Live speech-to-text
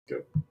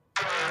Go.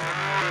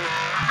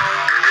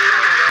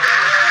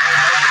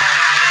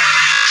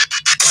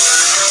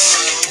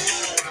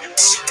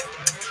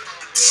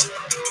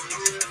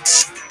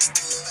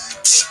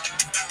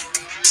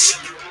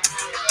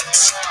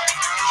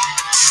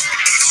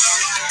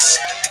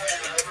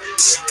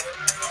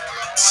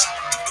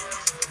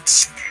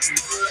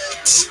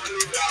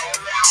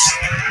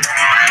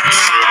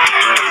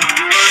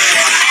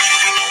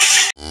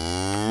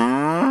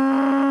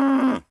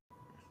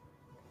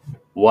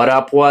 What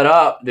up, what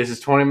up? This is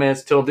 20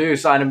 Minutes Till Due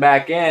signing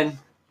back in.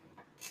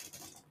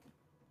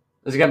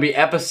 This is going to be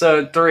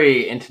episode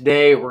 3, and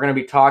today we're going to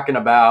be talking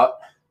about...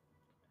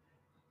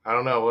 I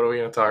don't know. What are we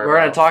going to talk about? We're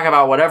going to talk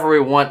about whatever we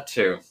want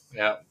to.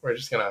 Yeah, we're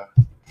just gonna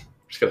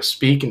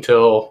speak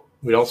until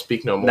we don't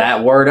speak no more.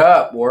 That word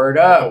up, word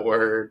up.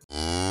 Word.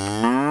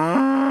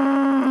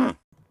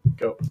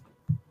 Go.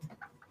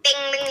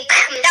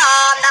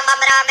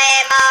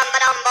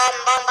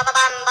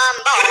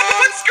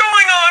 What's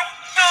going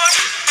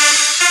on?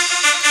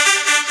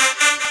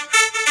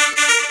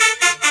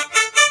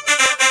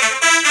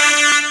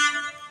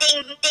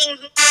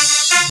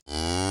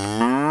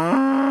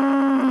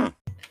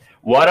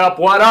 What up,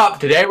 what up?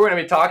 Today we're going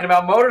to be talking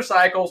about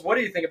motorcycles. What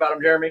do you think about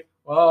them, Jeremy?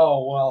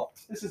 Oh, well,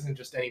 this isn't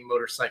just any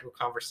motorcycle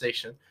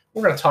conversation.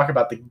 We're going to talk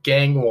about the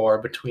gang war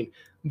between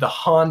the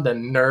Honda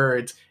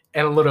nerds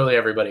and literally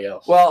everybody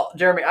else. Well,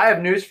 Jeremy, I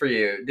have news for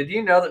you. Did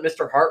you know that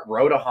Mr. Hart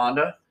rode a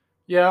Honda?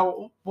 Yeah,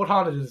 what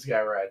Honda did this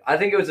guy ride? I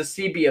think it was a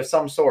CB of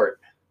some sort.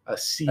 A A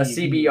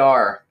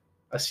CBR.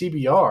 A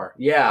CBR,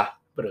 Yeah.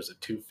 but it was a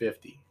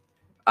 250.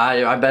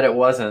 I bet it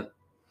wasn't.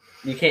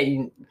 You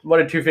can't.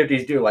 What do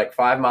 250s do? Like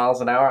 5 miles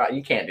an hour?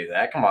 You can't do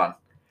that. Come on.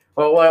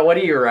 Well, what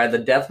do you ride? The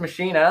Death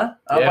Machine, huh?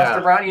 Yeah.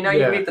 Buster Brown. You know,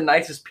 Yeah. you meet the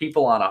nicest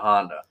people on a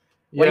Honda.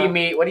 What do you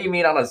meet? What do you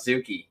meet on a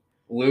Zuki?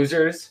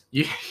 Losers.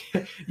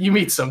 You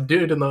meet some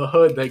dude in the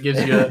hood that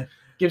gives you a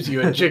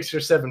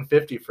Gixxer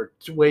 750 for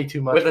way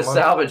too much With a money.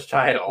 salvage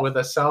title. With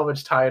a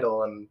salvage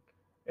title and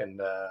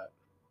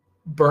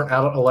burnt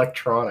out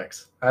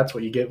electronics. That's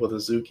what you get with a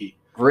Zuki.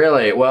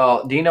 Really?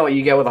 Well, do you know what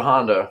you get with a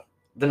Honda?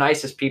 The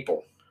nicest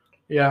people.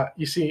 Yeah,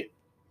 you see,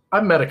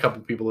 I've met a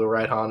couple people who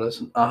ride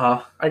Hondas.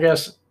 Uh-huh. I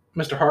guess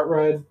Mr.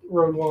 Hartride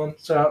rode one,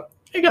 so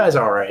the guy's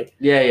all right.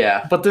 Yeah,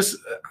 yeah. But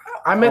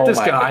I met Oh this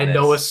my guy, goodness.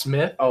 Noah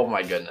Smith. Oh,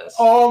 my goodness.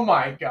 Oh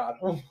my God,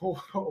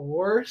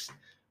 worst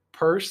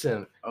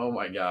person Oh,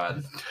 my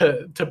God.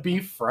 to be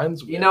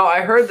friends with. You know,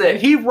 I heard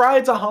that... He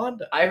rides a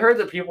Honda. I heard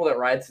that people that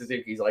ride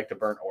Suzukis like to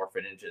burn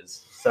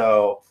orphanages.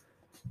 So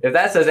if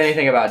that says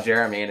anything about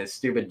Jeremy and his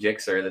stupid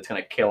Gixxer that's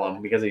going to kill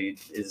him because he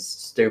is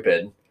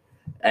stupid,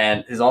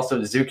 and there's also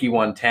the Zuki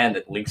 110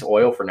 that leaks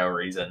oil for no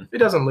reason. It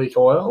doesn't leak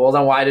oil. Well,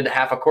 then why did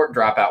half a quart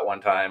drop out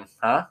one time?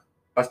 Huh?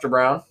 Buster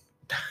Brown?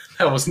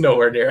 That was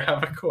nowhere near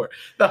half a quart.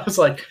 That was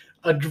like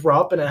a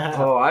drop and a half.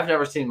 Oh, I've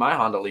never seen my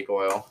Honda leak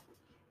oil.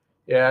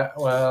 Yeah,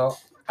 well.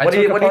 What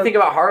do you think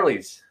about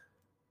Harleys?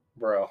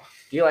 Bro.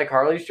 Do you like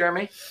Harleys,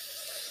 Jeremy?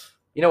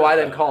 You know why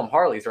they call them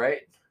Harleys,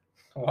 right?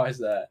 Why is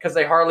that? Because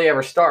they hardly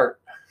ever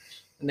start.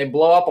 And they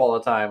blow up all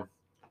the time.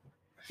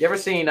 You ever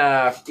seen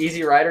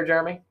Easy Rider,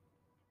 Jeremy?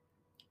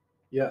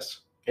 Yes.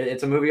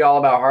 It's a movie all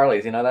about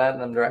Harleys. You know that?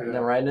 And them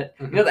riding it?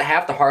 Mhm. You know that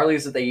half the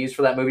Harleys that they used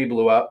for that movie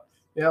blew up?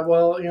 Yeah,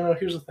 well,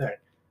 here's the thing.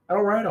 I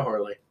don't ride a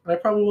Harley. I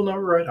probably will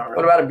never ride a Harley.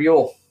 What about a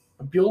Buell?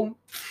 a Buell?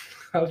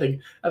 I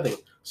think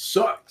it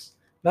sucks.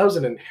 That was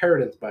an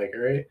inheritance bike,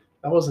 right?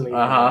 That wasn't even.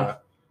 Uh-huh.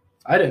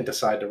 I didn't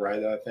decide to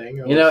ride that thing.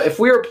 You know, if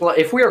we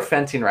were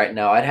fencing right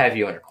now, I'd have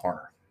you in a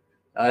corner.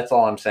 That's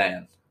all I'm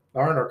saying.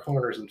 there aren't our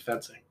corners in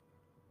fencing.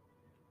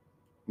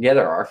 Yeah,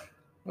 there are.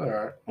 All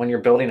right. When you're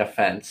building a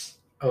fence.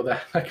 Oh,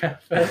 that kind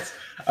of fence.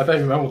 I thought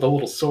you meant with a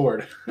little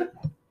sword.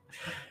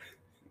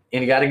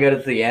 And you got to go to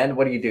the end.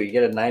 What do? You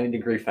get a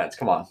 90-degree fence.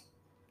 Come on.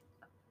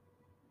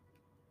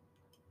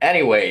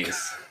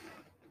 Anyways,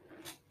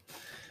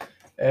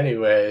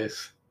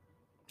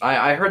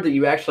 I heard that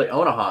you actually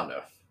own a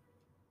Honda.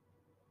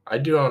 I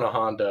do own a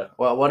Honda.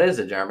 Well, what is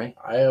it, Jeremy?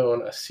 I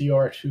own a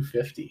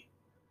CR250.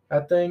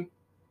 That thing,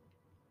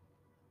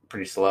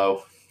 Pretty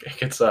slow.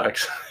 it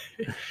sucks.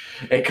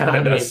 It kind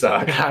of does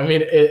suck. I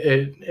mean,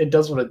 it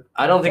does what it.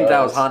 I don't think that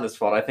was does. Honda's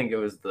fault. I think it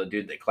was the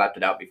dude that clapped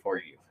it out before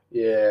you.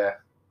 Yeah,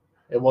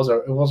 it was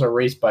a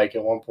race bike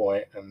at one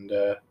point, and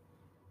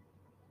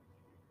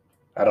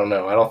I don't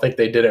know. I don't think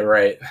they did it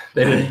right.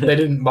 They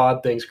didn't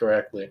mod things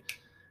correctly.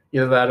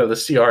 Either that or the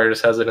CR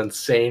just has an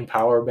insane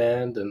power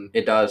band, and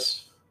It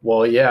does.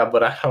 well, yeah,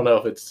 but I don't know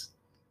if it's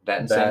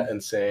That insane. that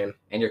insane.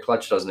 And your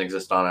clutch doesn't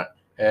exist on it.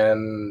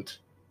 And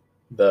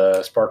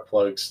the spark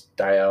plugs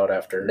die out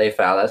after They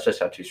foul. That's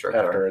just how two-strokes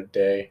after are. a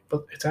day.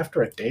 But it's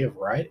after a day of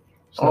riding.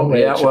 So Oh, no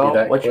way yeah. it should be Well,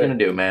 that what you quick. going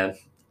to do, man?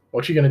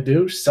 What you gonna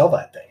do? Sell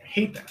that thing? I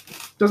hate that.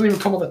 Doesn't even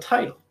come with a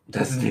title.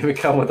 Doesn't even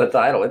come with a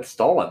title. It's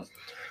stolen.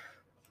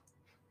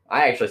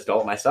 I actually stole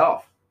it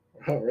myself.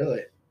 Oh,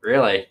 really?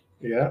 Really?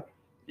 Yeah.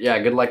 Yeah,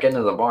 good luck getting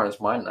to the barn. It's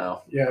mine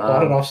now. Yeah, I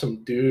bought it off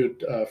some dude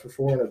for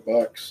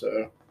 $400, so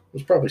it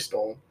was probably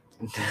stolen.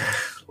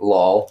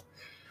 Lol.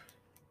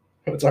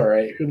 It's all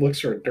right. Who looks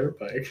for a dirt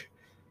bike?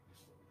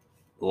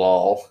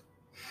 Lol.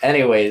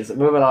 Anyways,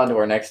 moving on to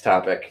our next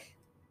topic.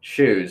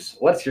 Shoes.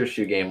 What's your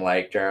shoe game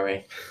like,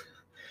 Jeremy?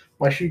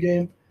 My shoe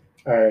game?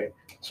 All right.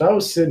 So I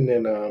was sitting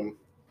in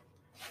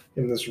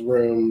this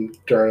room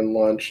during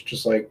lunch,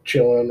 just like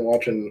chilling,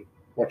 watching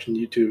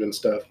YouTube and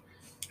stuff.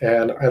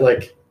 And I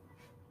like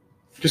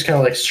just kind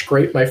of like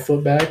scraped my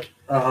foot back,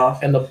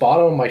 and the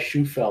bottom of my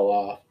shoe fell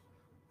off.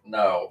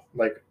 No.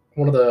 Like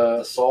one of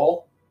The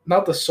sole?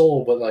 not the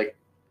sole, but like,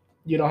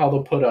 you know how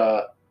they'll put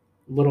a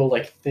little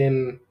like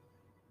thin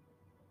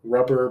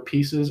rubber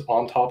pieces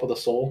on top of the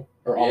sole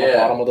or on the Yeah.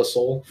 bottom of the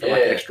sole for like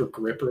Yeah. extra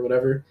grip or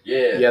whatever.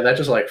 Yeah. Yeah, that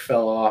just like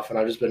fell off, and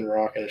I've just been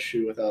rocking a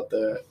shoe without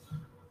that.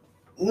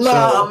 No,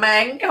 So,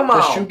 man, come The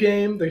on. shoe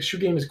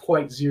game is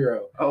quite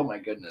zero. Oh my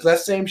goodness. So that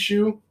same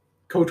shoe,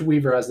 Coach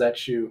Weaver has that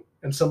shoe,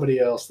 and somebody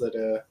else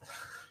that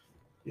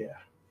yeah.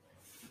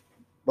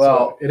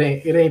 Well, So it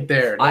ain't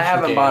there. No I shoe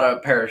haven't game. bought a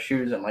pair of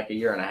shoes in like a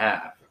year and a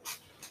half.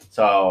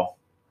 So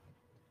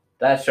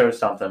that shows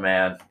something,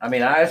 man. I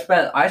mean, I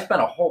spent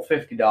a whole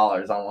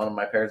 $50 on one of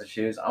my pairs of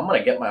shoes. I'm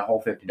gonna get my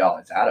whole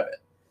 $50 out of it.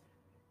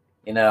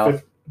 You know,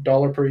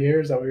 $50 per year,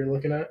 is that what you're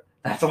looking at?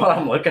 that's what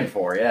I'm looking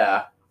for.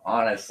 Yeah,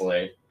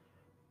 honestly.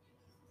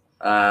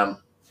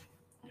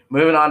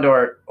 Moving on to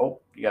our. Oh,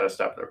 you gotta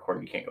stop the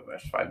recording. You can't go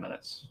past 5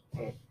 minutes.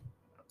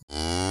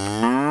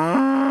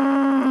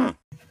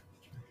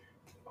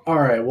 All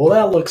right. Well,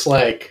 that looks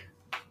like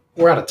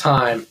we're out of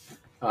time.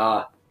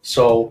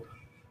 So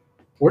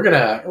we're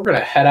gonna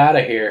head out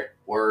of here.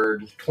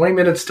 Word. 20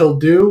 minutes till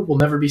due. We'll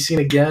never be seen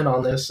again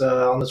on this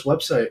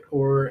website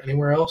or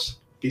anywhere else.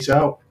 Peace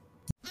out.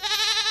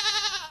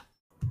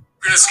 We're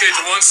gonna skate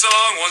to one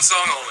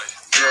song only.